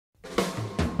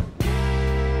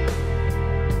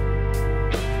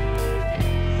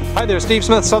Hi there, Steve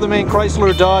Smith, Southern Maine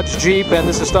Chrysler Dodge Jeep, and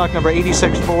this is stock number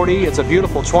 8640. It's a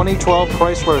beautiful 2012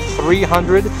 Chrysler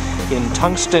 300 in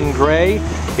tungsten gray.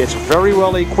 It's very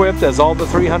well equipped, as all the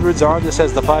 300s are. This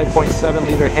has the 5.7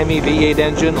 liter Hemi V8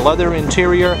 engine, leather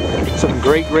interior, some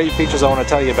great features I want to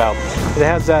tell you about. It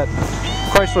has that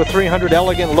Chrysler 300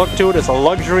 elegant look to it. It's a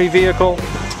luxury vehicle.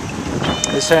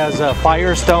 This has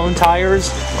Firestone tires,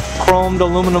 chromed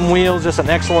aluminum wheels, just an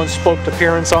excellent spoked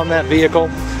appearance on that vehicle.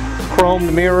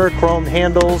 Chromed mirror, chromed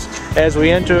handles. As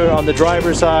we enter on the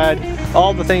driver's side,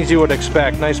 all the things you would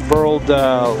expect. Nice burled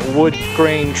wood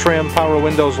grain trim, power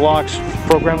windows, locks,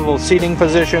 programmable seating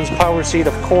positions, power seat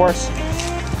of course.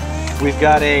 We've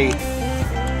got a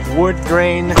wood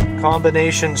grain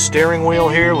combination steering wheel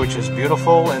here, which is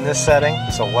beautiful in this setting.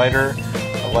 It's a lighter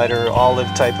olive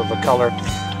type of a color.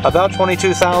 About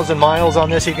 22,000 miles on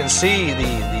this. You can see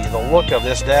the look of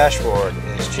this dashboard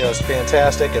is just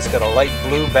fantastic. It's got a light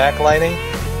blue backlighting,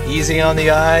 easy on the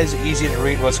eyes, easy to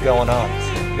read what's going on.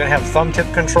 You're going to have thumb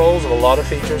tip controls of a lot of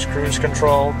features, cruise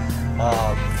control,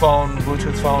 phone,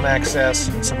 Bluetooth phone access,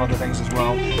 and some other things as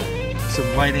well.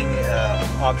 Some lighting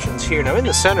options here. Now in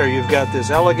the center you've got this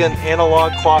elegant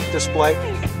analog clock display.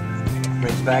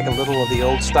 Brings back a little of the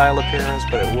old style appearance,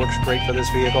 but it works great for this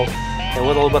vehicle. And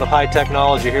with a little bit of high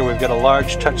technology here, we've got a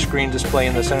large touchscreen display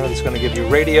in the center that's going to give you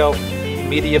radio,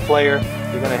 media player.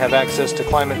 You're going to have access to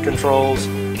climate controls,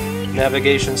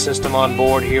 navigation system on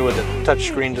board here with a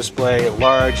touchscreen display,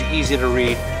 large, easy to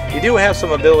read. You do have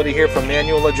some ability here for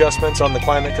manual adjustments on the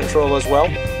climate control as well.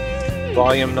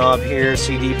 Volume knob here,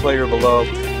 CD player below.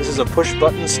 This is a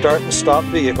push-button start and stop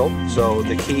vehicle, so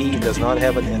the key does not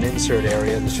have an insert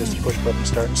area. It's just a push-button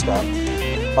start and stop.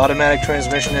 Automatic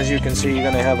transmission, as you can see, you're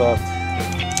going to have a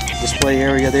display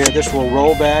area there. This will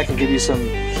roll back and give you some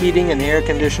heating and air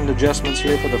conditioned adjustments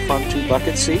here for the front two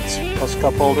bucket seats, plus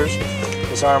cup holders.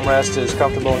 This armrest is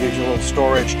comfortable, gives you a little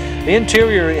storage. The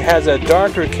interior has a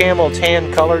darker camel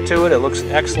tan color to it. It looks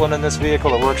excellent in this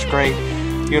vehicle. It works great.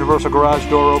 Universal garage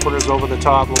door openers over the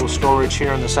top, a little storage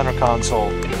here in the center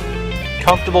console.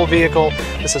 Comfortable vehicle.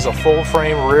 This is a full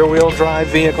frame rear wheel drive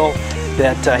vehicle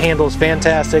that handles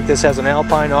fantastic. This has an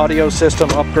Alpine audio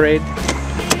system upgrade.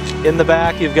 In the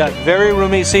back you've got very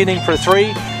roomy seating for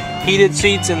three. Heated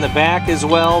seats in the back as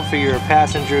well for your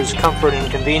passengers' comfort and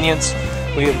convenience.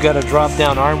 We've got a drop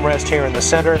down armrest here in the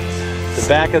center. The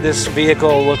back of this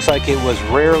vehicle looks like it was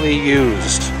rarely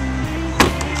used.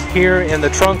 Here in the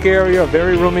trunk area, a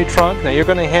very roomy trunk. Now you're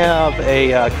going to have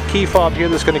a key fob here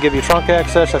that's going to give you trunk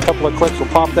access. A couple of clicks will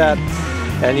pop that,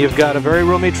 and you've got a very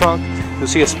roomy trunk. You'll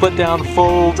see a split down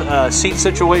fold seat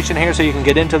situation here, so you can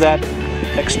get into that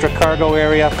extra cargo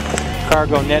area.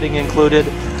 Cargo netting included.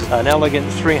 An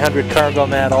elegant 300 cargo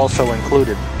mat also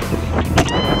included.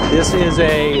 This is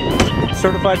a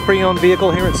certified pre-owned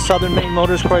vehicle here at Southern Maine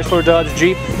Motors Chrysler Dodge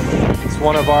Jeep. It's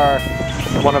one of our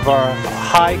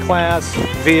high-class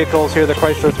vehicles here. The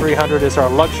Chrysler 300 is our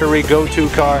luxury go-to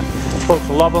car. Folks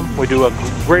love them. We do a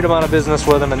great amount of business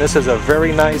with them, and this is a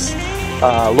very nice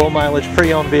low-mileage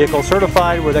pre-owned vehicle,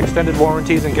 certified with extended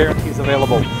warranties and guarantees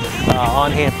available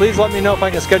on hand. Please let me know if I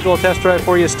can schedule a test drive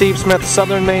for you. Steve Smith,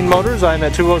 Southern Maine Motors. I'm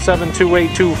at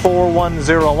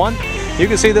 207-282-4101. You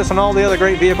can see this and all the other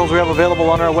great vehicles we have available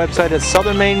on our website at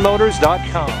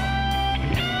southernmainemotors.com.